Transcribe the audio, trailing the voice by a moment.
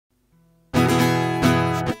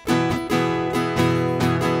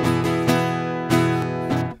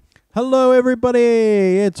Hello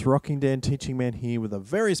everybody, it's Rocking Dan Teaching Man here with a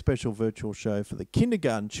very special virtual show for the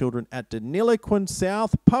kindergarten children at Deniliquin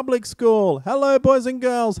South Public School. Hello boys and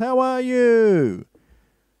girls, how are you?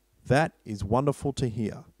 That is wonderful to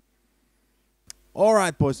hear.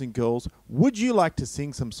 Alright boys and girls, would you like to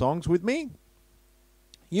sing some songs with me?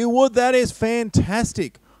 You would? That is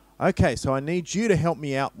fantastic. Okay, so I need you to help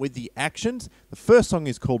me out with the actions. The first song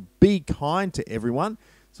is called Be Kind to Everyone.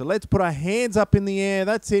 So let's put our hands up in the air.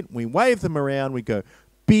 That's it. We wave them around. We go,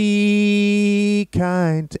 be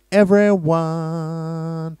kind to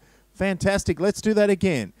everyone. Fantastic. Let's do that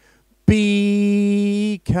again.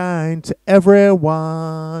 Be kind to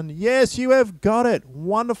everyone. Yes, you have got it.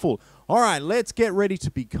 Wonderful. All right, let's get ready to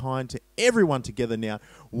be kind to everyone together now.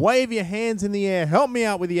 Wave your hands in the air. Help me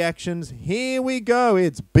out with the actions. Here we go.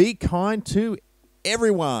 It's be kind to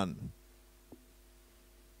everyone.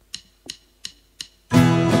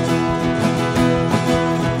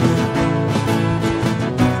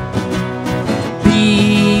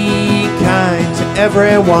 Be kind to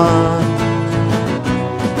everyone.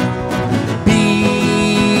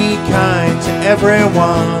 Be kind to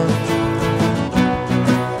everyone.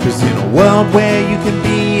 'Cause in a world where you can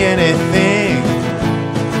be anything,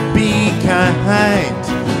 be kind.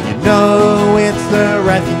 You know it's the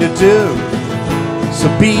right thing to do. So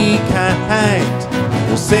be kind.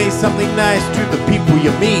 Or say something nice to the people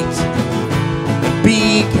you meet. And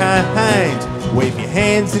be kind. Wave your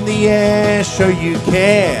hands in the air, show you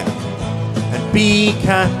care. And be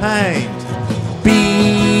kind.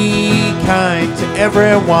 Be kind to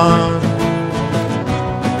everyone.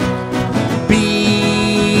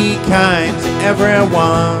 Be kind to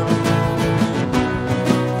everyone.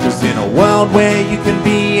 'Cause in a world where you can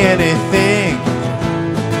be anything,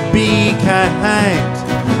 be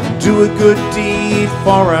kind. Do a good deed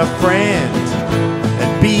for a friend.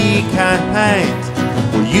 And be kind.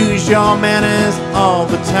 We'll use your manners all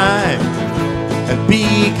the time. And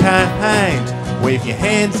be kind. Wave your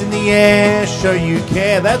hands in the air, show you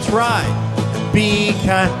care. That's right. And be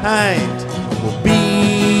kind. We'll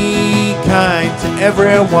be kind to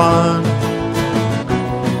everyone.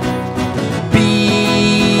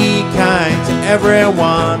 Be kind to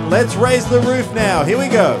everyone. Let's raise the roof now. Here we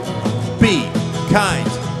go. Be kind.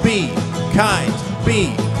 Be kind.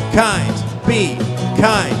 Be kind. Be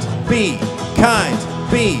kind. Be kind.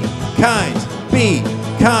 Be kind, be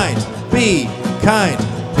kind, be kind,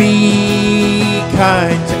 be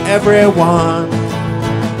kind to everyone.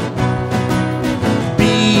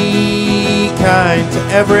 Be kind to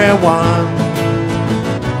everyone.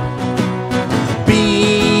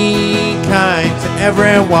 Be kind to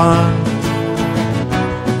everyone.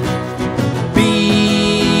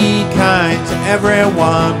 Be kind to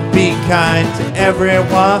everyone. Be kind to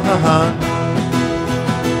everyone.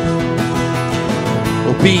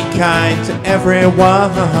 Be kind to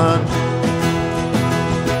everyone.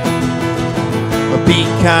 Be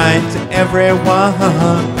kind to everyone.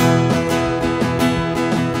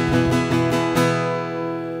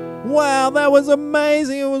 Wow, that was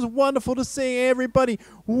amazing. It was wonderful to see everybody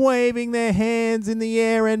waving their hands in the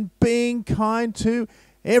air and being kind to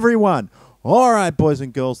everyone. All right, boys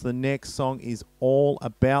and girls, the next song is all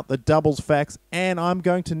about the doubles facts, and I'm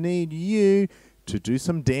going to need you to do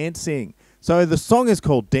some dancing. So the song is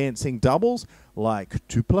called Dancing Doubles, like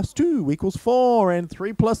 2 + 2 = 4 and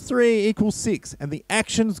 3 + 3 = 6. And the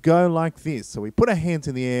actions go like this. So we put our hands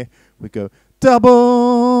in the air, we go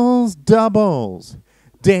doubles, doubles,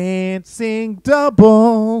 dancing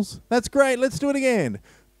doubles. That's great, let's do it again.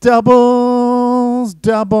 Doubles,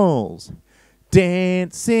 doubles,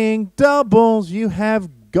 dancing doubles. You have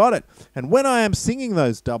got it. And when I am singing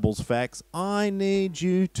those doubles facts, I need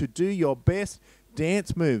you to do your best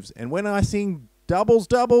dance moves. And when I sing doubles,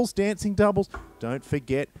 doubles, dancing doubles, don't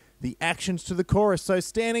forget the actions to the chorus. So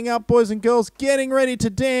standing up, boys and girls, getting ready to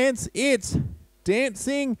dance. It's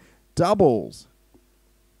dancing doubles.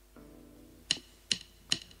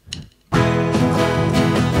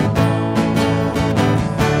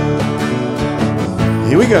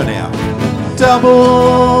 Here we go now.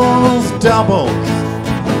 Doubles, doubles,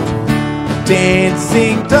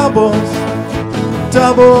 dancing doubles,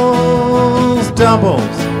 doubles,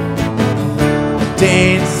 doubles,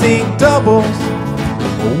 dancing doubles.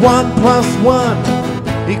 1 + 1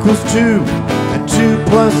 = 2, and 2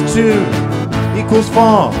 + 2 =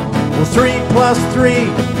 4. Well, 3 + 3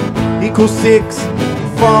 = 6,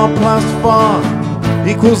 4 + 4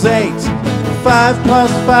 = 8, 5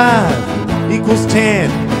 + 5 = 10.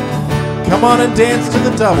 Come on and dance to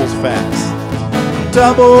the doubles facts.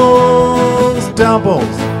 Doubles,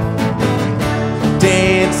 doubles,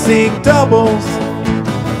 dancing doubles,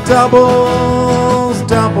 doubles,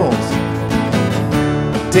 doubles.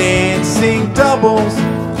 Dancing doubles.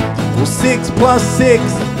 Well, 6 plus 6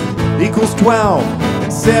 equals 12.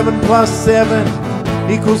 And 7 plus 7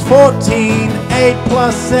 equals 14. 8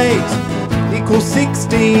 plus 8 equals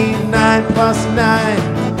 16. 9 plus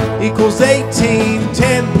 9 equals 18.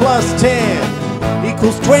 10 plus 10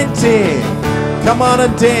 equals 20. Come on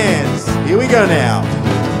and dance. Here we go now.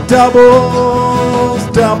 Doubles,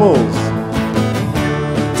 doubles.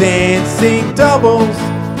 Dancing doubles.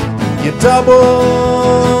 Your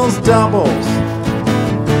doubles, doubles.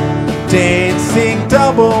 Dancing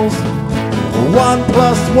doubles. 1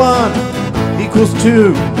 plus 1 equals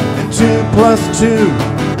 2. And 2 plus 2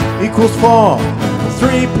 equals 4.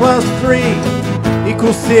 3 plus 3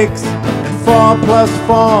 equals 6. And 4 plus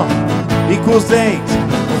 4 equals 8.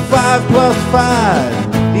 5 plus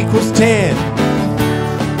 5 equals 10.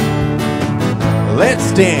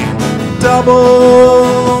 Let's dance.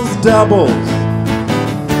 Doubles, doubles.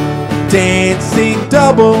 Dancing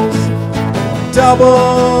doubles.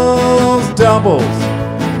 Doubles, doubles.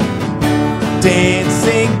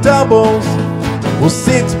 Dancing doubles. Well,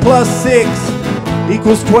 6 plus 6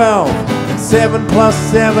 equals 12. And 7 plus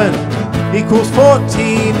 7 equals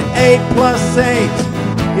 14. 8 plus 8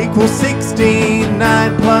 equals 16.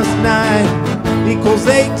 9 plus 9 equals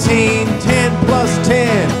 18. 10 plus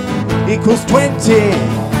 10 equals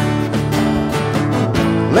 20.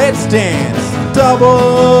 Let's dance.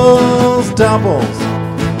 Doubles, doubles.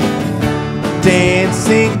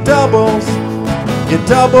 Dancing doubles. Your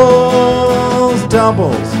doubles,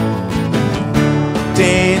 doubles.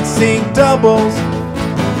 Dancing doubles.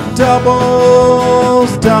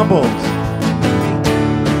 Doubles, doubles.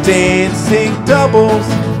 Dancing doubles.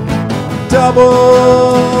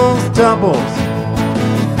 Doubles, doubles.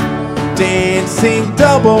 Dancing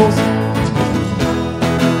doubles.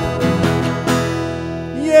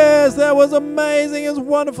 Yes, that was amazing. It was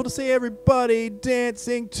wonderful to see everybody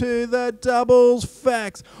dancing to the doubles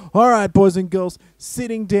facts. All right, boys and girls,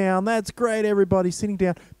 sitting down. That's great, everybody sitting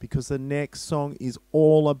down, because the next song is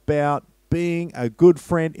all about being a good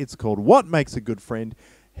friend. It's called What Makes a Good Friend.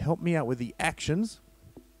 Help me out with the actions.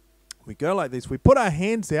 We go like this. We put our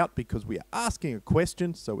hands out because we are asking a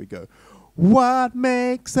question. So we go, what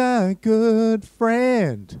makes a good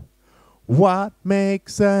friend? What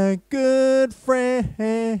makes a good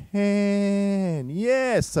friend?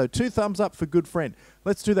 Yes, so 2 thumbs up for good friend.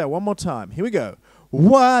 Let's do that one more time. Here we go.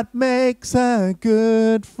 What makes a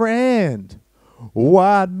good friend?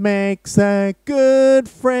 What makes a good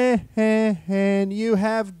friend? You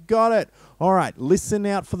have got it. All right, listen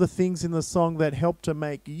out for the things in the song that help to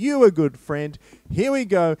make you a good friend. Here we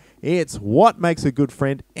go. It's what makes a good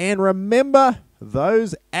friend. And remember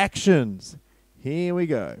those actions. Here we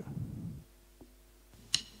go.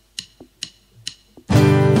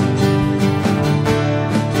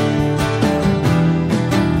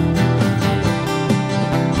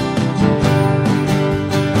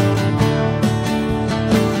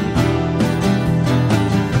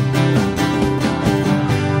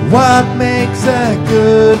 What makes a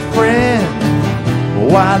good friend?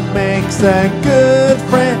 What makes a good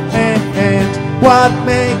friend? What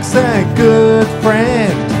makes a good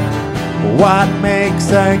friend? What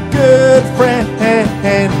makes a good friend?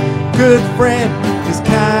 Good friend is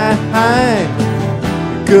kind.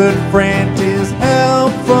 Good friend is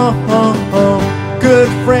helpful. Good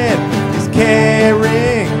friend is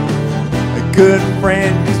caring. A good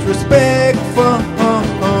friend is respectful.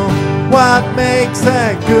 What makes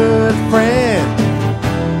a good friend?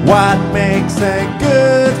 What makes a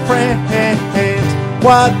good friend?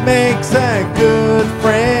 What makes a good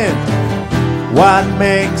friend? What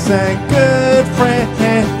makes a good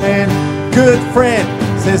friend? Good friend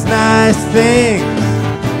says nice things.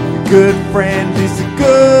 A good friend is a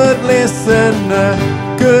good listener.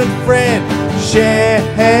 Good friend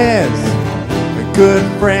shares. A good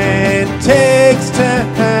friend takes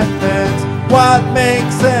turns. What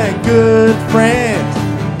makes a good friend?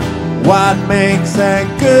 What makes a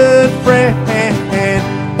good friend?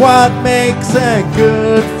 What makes a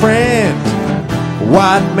good friend?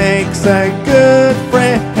 What makes a good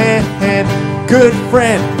friend? Good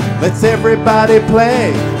friend lets everybody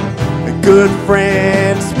play. A good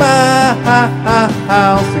friend smiles.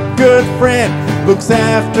 A good friend looks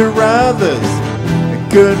after others. A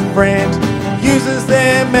good friend uses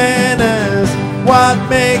their manners. What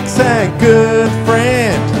makes a good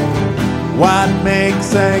friend? What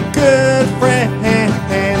makes a good friend?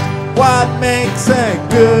 What makes a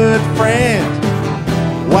good friend?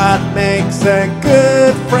 What makes a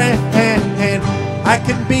good friend? I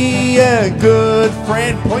can be a good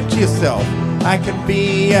friend. Point to yourself. I can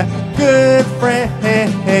be a good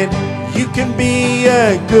friend. You can be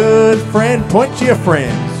a good friend. Point to your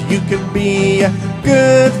friends. You can be a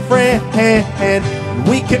good friend.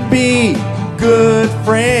 We can be good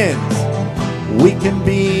friends. We can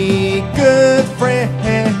be good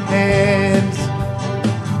friends.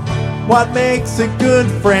 What makes a good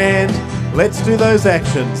friend? Let's do those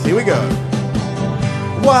actions. Here we go.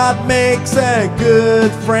 What makes a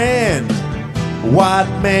good friend? What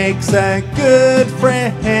makes a good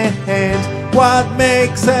friend? What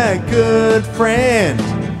makes a good friend?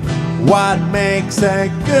 What makes a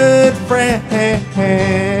good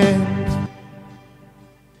friend?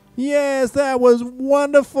 Yes, that was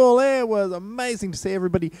wonderful. It was amazing to see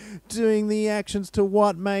everybody doing the actions to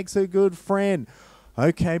what makes a good friend.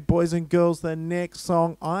 Okay, boys and girls, the next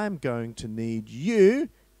song, I'm going to need you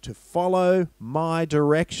to follow my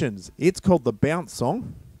directions. It's called the bounce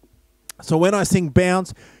song. So when I sing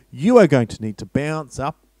bounce, you are going to need to bounce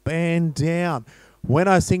up and down. When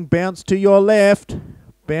I sing bounce to your left,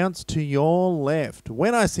 bounce to your left.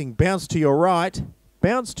 When I sing bounce to your right,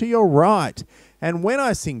 bounce to your right. And when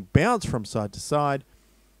I sing bounce from side to side,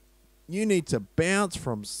 you need to bounce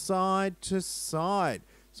from side to side.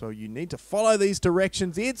 So you need to follow these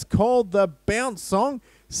directions. It's called the bounce song.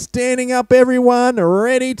 Standing up, everyone,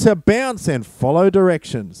 ready to bounce and follow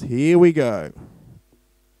directions. Here we go.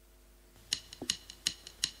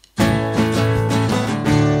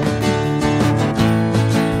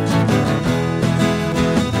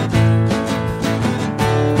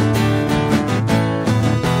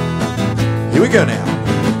 Here we go now.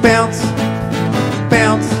 Bounce,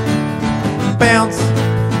 bounce, bounce,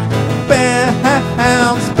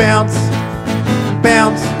 bounce, bounce,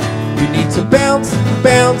 bounce. You need to bounce,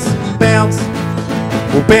 bounce, bounce.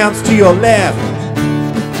 We'll bounce to your left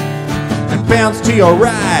and bounce to your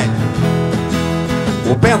right.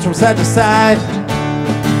 We'll bounce from side to side.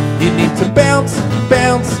 You need to bounce,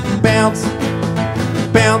 bounce, bounce,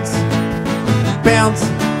 bounce, bounce,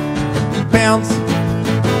 bounce.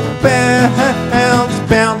 Bounce,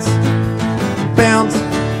 bounce, bounce.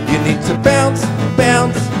 You need to bounce,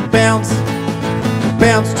 bounce, bounce.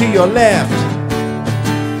 Bounce to your left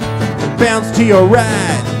and bounce to your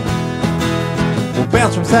right. We'll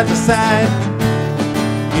bounce from side to side.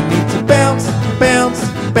 You need to bounce, bounce,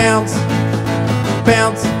 bounce,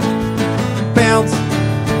 bounce, bounce,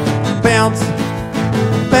 bounce,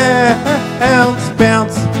 bounce,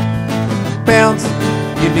 bounce, bounce.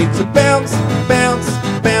 You need to bounce, bounce,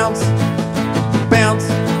 bounce, bounce,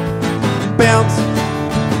 bounce,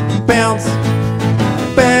 bounce,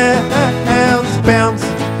 bounce, bounce,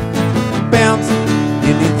 bounce.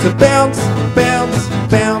 You need to bounce, bounce,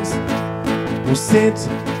 bounce. We'll sit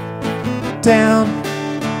down,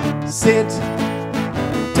 sit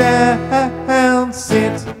down,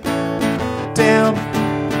 sit down,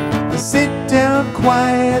 sit down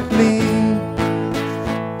quietly.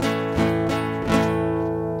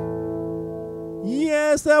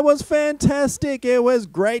 Yes, that was fantastic. It was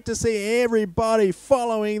great to see everybody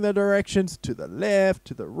following the directions to the left,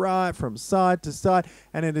 to the right, from side to side.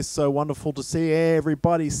 And it is so wonderful to see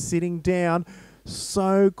everybody sitting down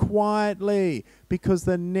so quietly, because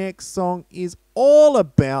the next song is all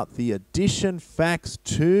about the addition facts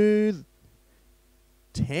to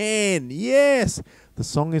 10. Yes, the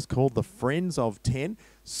song is called The Friends of 10.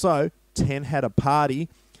 So 10 had a party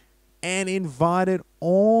and invited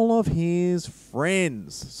all of his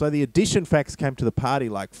friends. So the addition facts came to the party,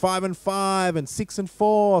 like 5 and 5 and 6 and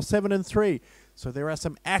 4, 7 and 3. So there are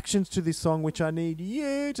some actions to this song which I need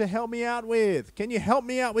you to help me out with. Can you help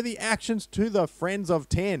me out with the actions to the Friends of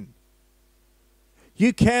 10?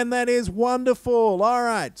 You can. That is wonderful. All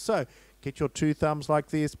right. So get your two thumbs like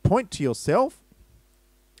this. Point to yourself.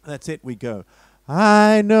 That's it. We go.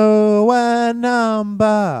 I know a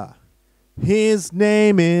number. His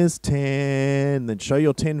name is 10. Then show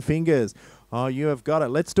your 10 fingers. Oh, you have got it.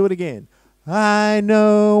 Let's do it again. I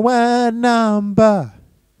know a number.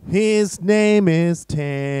 His name is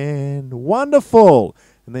 10. Wonderful.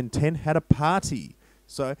 And then 10 had a party.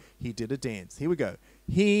 So he did a dance. Here we go.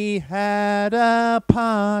 He had a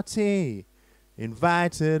party.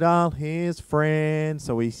 Invited all his friends.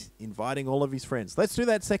 So he's inviting all of his friends. Let's do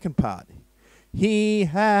that second part. He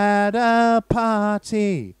had a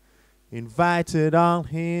party. Invited all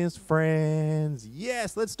his friends.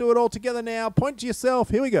 Yes, let's do it all together now. Point to yourself.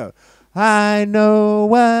 Here we go. I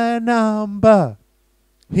know a number.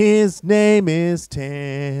 His name is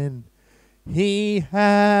 10. He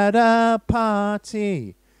had a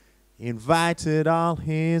party. Invited all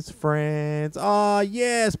his friends. Oh,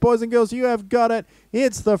 yes, boys and girls, you have got it.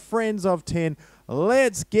 It's the Friends of 10.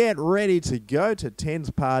 Let's get ready to go to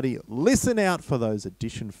 10's party. Listen out for those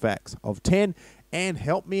addition facts of 10. and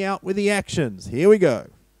help me out with the actions. Here we go.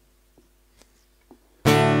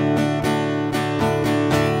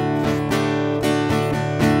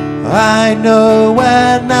 I know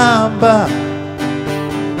a number,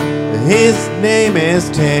 his name is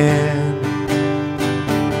 10.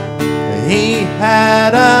 He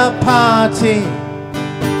had a party,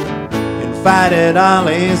 invited all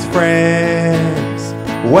his friends.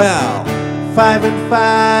 Well, 5 and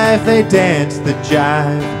 5 they danced the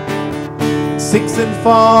jive, 6 and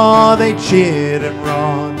 4 they cheered and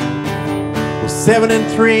roared. Well, 7 and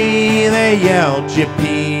 3 they yelled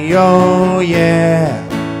yippee, oh yeah.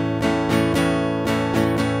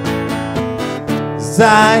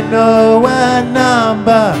 I know a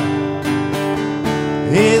number,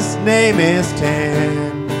 his name is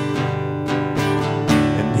 10.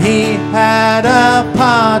 And he had a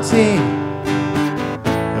party,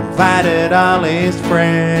 invited all his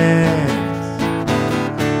friends.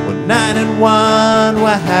 Well, 9 and 1 were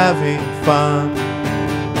having fun,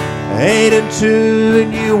 8 and 2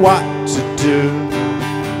 knew what to do,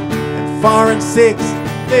 and 4 and 6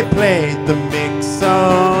 they played the mix,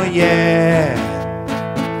 oh yeah.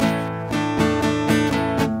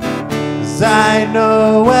 I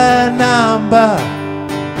know a number,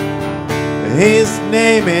 his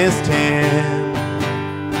name is 10.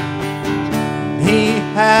 He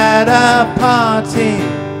had a party,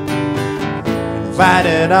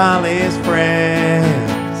 invited all his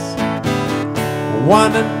friends.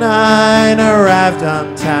 1 and 9 arrived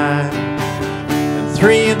on time, and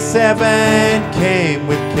 3 and 7 came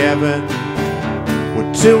with Kevin.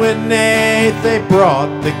 With 2 and 8 they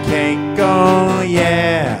brought the cake, oh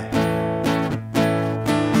yeah.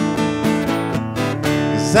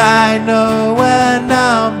 I know a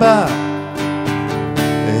number,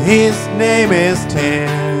 his name is 10.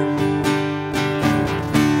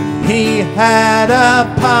 He had a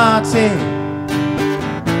party,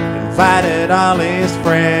 invited all his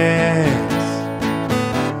friends.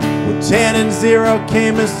 Well, 10 and 0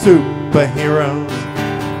 came as superheroes.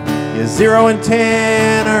 Yeah, 0 and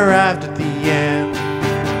 10 arrived at the end,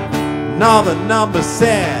 and all the numbers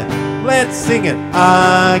said, let's sing it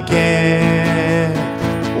again.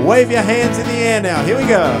 Wave your hands in the air now. Here we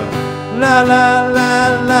go. La la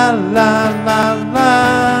la la la la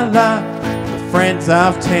la la. The friends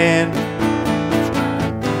of 10.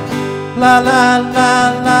 La la la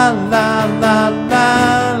la la la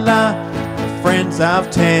la la. The friends of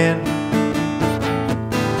 10.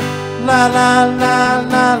 La la la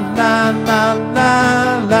la la la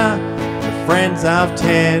la la. The friends of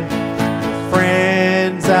 10. The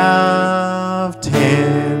friends of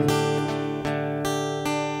 10.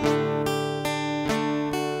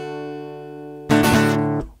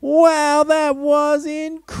 Wow, that was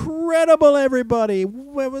incredible, everybody. It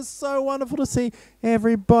was so wonderful to see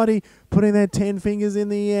everybody putting their 10 fingers in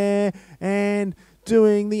the air and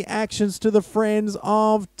doing the actions to the friends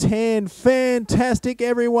of 10. Fantastic,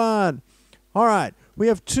 everyone. All right, we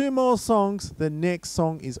have 2 more songs. The next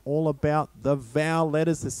song is all about the vowel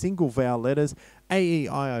letters, the single vowel letters, A, E,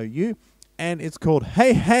 I, O, U, and it's called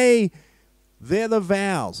Hey, Hey, They're the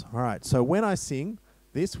Vowels. All right, so when I sing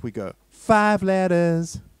this, we go 5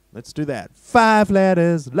 letters. Let's do that. 5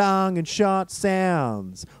 letters, long and short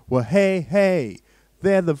sounds. Well, hey, hey,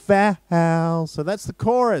 they're the vowels. So that's the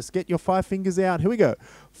chorus. Get your 5 fingers out. Here we go.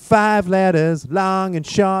 5 letters, long and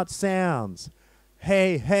short sounds.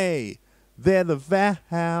 Hey, hey, they're the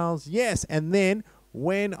vowels. Yes, and then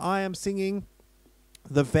when I am singing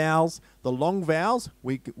the vowels, the long vowels,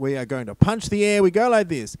 we are going to punch the air. We go like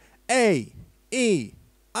this. A, E,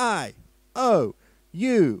 I, O,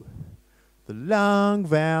 U. The long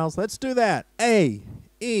vowels. Let's do that. A,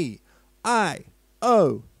 E, I,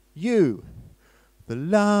 O, U. The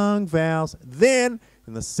long vowels. Then,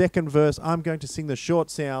 in the second verse, I'm going to sing the short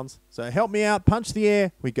sounds. So help me out. Punch the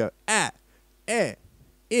air. We go A,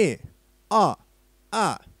 E, I,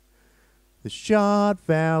 A. The short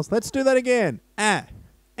vowels. Let's do that again. A,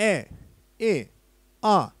 E,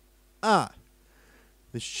 I, A.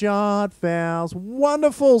 The short vowels.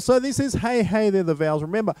 Wonderful. So this is Hey, Hey, they're the vowels.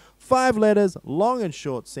 Remember, 5 letters, long and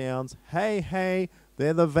short sounds. Hey, hey,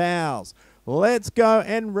 they're the vowels. Let's go.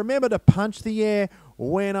 And remember to punch the air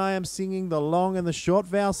when I am singing the long and the short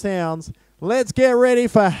vowel sounds. Let's get ready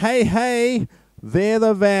for Hey, Hey, they're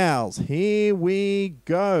the vowels. Here we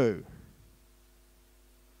go.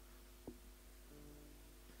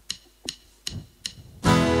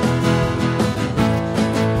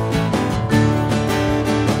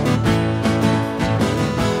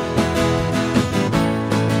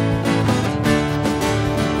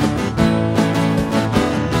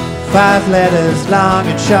 5 letters, long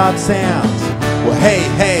and short sounds. Well, hey,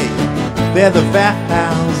 hey, they're the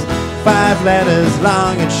vowels. 5 letters,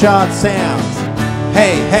 long and short sounds.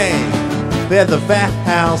 Hey, hey, they're the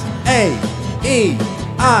vowels. A, E,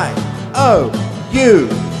 I, O, U.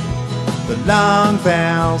 The long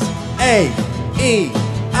vowels. A, E,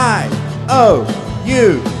 I, O,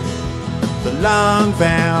 U. The long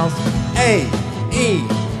vowels. A, E,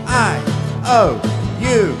 I, O,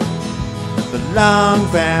 U. The long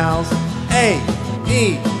vowels. A,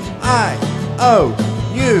 E, I, O,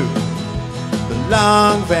 U. The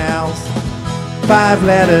long vowels. 5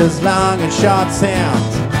 letters, long and short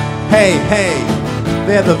sounds. Hey, hey,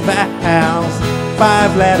 they're the vowels.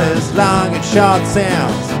 5 letters, long and short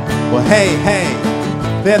sounds. Well, hey, hey,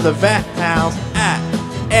 they're the vowels.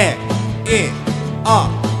 A, E, I, O,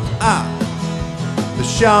 A. The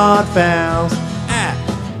short vowels.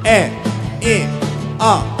 A, E, I,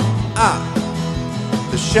 O, A.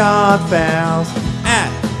 The short vowels. A,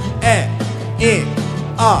 E,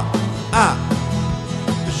 I, O, A.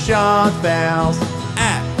 The short vowels. A,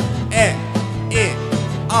 E,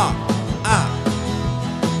 I, O, A.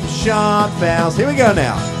 The short vowels. Here we go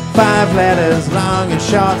now. 5 letters, long and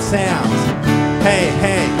short sounds. Hey,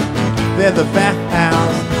 hey, they're the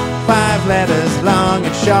vowels. 5 letters, long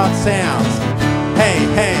and short sounds. Hey,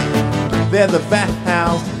 hey, they're the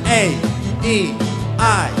vowels. A, E,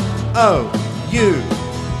 I, O, U.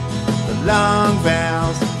 The long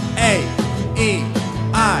vowels. A, E,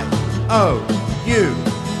 I, O, U.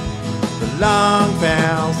 The long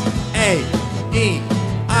vowels. A, E,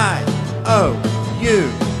 I, O,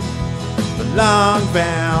 U. The long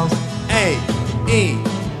vowels. A, E,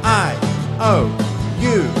 I, O,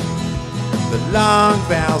 U. The long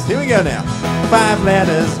vowels. Here we go now. 5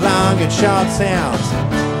 letters, long and short sounds.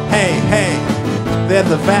 Hey, hey, they're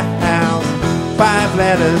the vowels. 5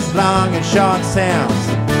 letters, long and short sounds.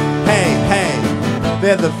 Hey, hey,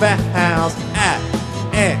 they're the vowels.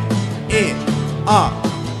 A, E, I, O,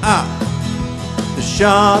 A. The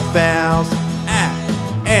short vowels. A,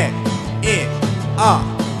 E, I, O,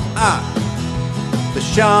 A. The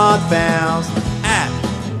short vowels. A,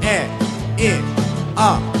 E, I,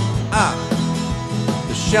 O, A.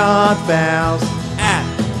 The short vowels.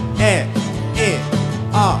 A, E,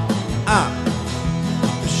 I, O, A.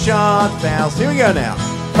 The short vowels. Here we go now.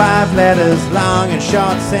 5 letters, long and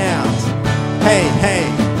short sounds. Hey, hey,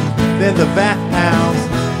 they're the vowels.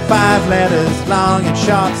 5 letters, long and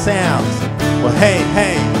short sounds. Well, hey,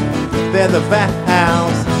 hey, they're the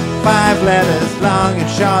vowels. 5 letters, long and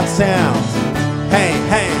short sounds. Hey,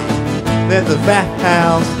 hey, they're the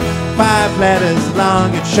vowels. 5 letters,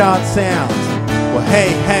 long and short sounds. Well,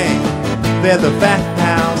 hey, hey, they're the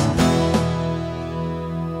vowels.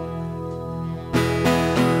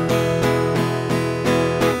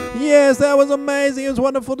 Yes, that was amazing. It was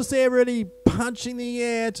wonderful to see everybody punching the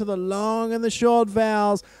air to the long and the short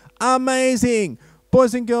vowels. Amazing.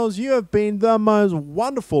 Boys and girls, you have been the most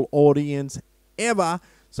wonderful audience ever.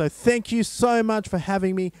 So thank you so much for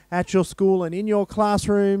having me at your school and in your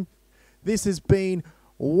classroom. This has been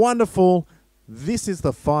wonderful. This is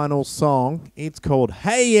the final song. It's called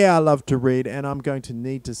Hey Yeah, I Love to Read, and I'm going to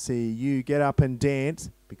need to see you get up and dance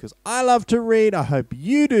because I love to read. I hope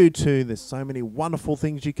you do too. There's so many wonderful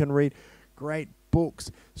things you can read. Great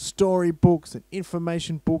books, story books, and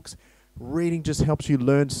information books. Reading just helps you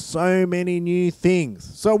learn so many new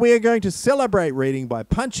things. So we are going to celebrate reading by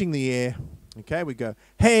punching the air. Okay, we go,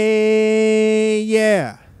 hey,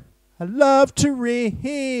 yeah, I love to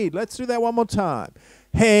read. Let's do that one more time.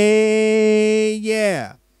 Hey,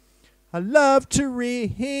 yeah, I love to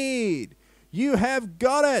read. You have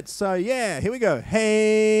got it. So, yeah, here we go.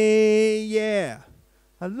 Hey, yeah,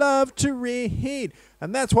 I love to read.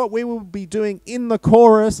 And that's what we will be doing in the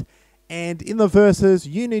chorus. And in the verses,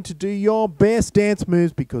 you need to do your best dance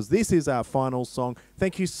moves because this is our final song.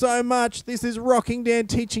 Thank you so much. This is Rocking Dan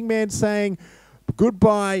Teaching Man saying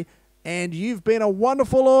goodbye. And you've been a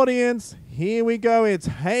wonderful audience. Here we go. It's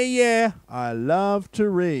Hey Yeah, I Love to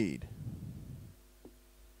Read.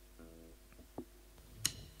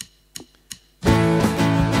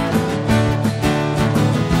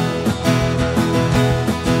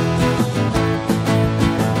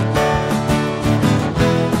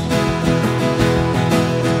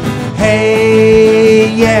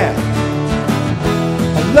 Hey, yeah,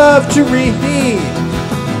 I love to read.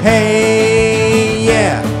 Hey,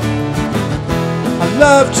 yeah, I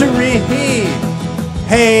love to read.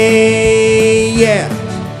 Hey, yeah,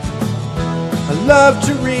 I love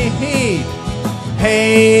to read.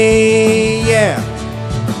 Hey, yeah,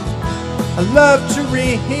 I love to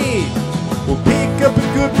read. Well, pick up a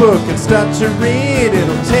good book and start to read.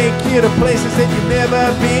 It'll take you to places that you've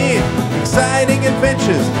never been. Exciting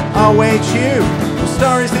adventures await you. Well,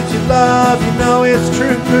 stories that you love, you know it's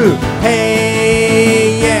true.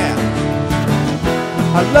 Hey, yeah,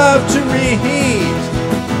 I love to read.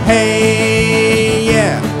 Hey,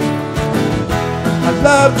 yeah, I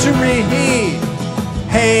love to read.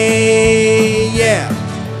 Hey, yeah,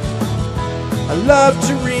 I love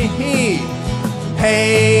to read.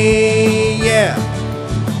 Hey, yeah,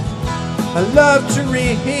 I love to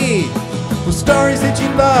read. Well, stories that you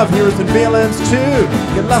love, heroes and villains too.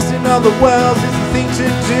 Get lost in other worlds, it's the thing to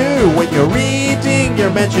do. When you're reading, your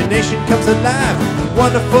imagination comes alive.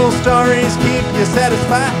 Wonderful stories keep you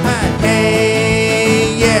satisfied.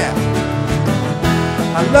 Hey, yeah,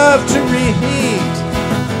 I love to read.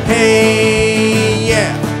 Hey,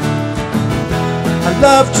 yeah, I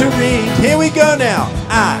love to read. Here we go now.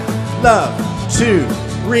 I love to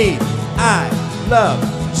read. I love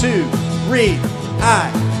to read. I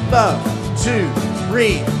love to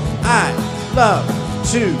read. I love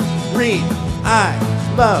to read. I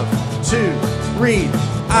love to read.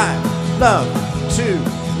 I love to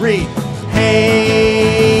read.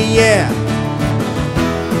 Hey, yeah,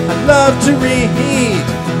 I love to read.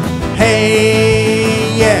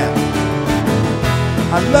 Hey, yeah,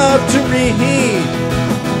 I love to read.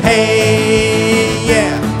 Hey,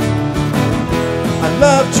 yeah, I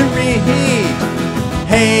love to read.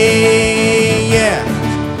 Hey, yeah,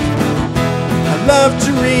 I love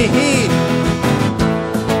to read.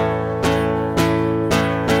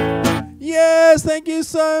 Yes, thank you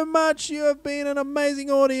so much. You have been an amazing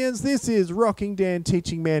audience. This is Rocking Dan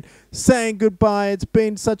Teaching Man saying goodbye. It's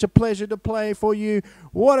been such a pleasure to play for you.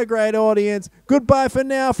 What a great audience. Goodbye for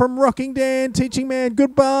now from Rocking Dan Teaching Man.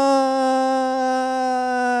 Goodbye.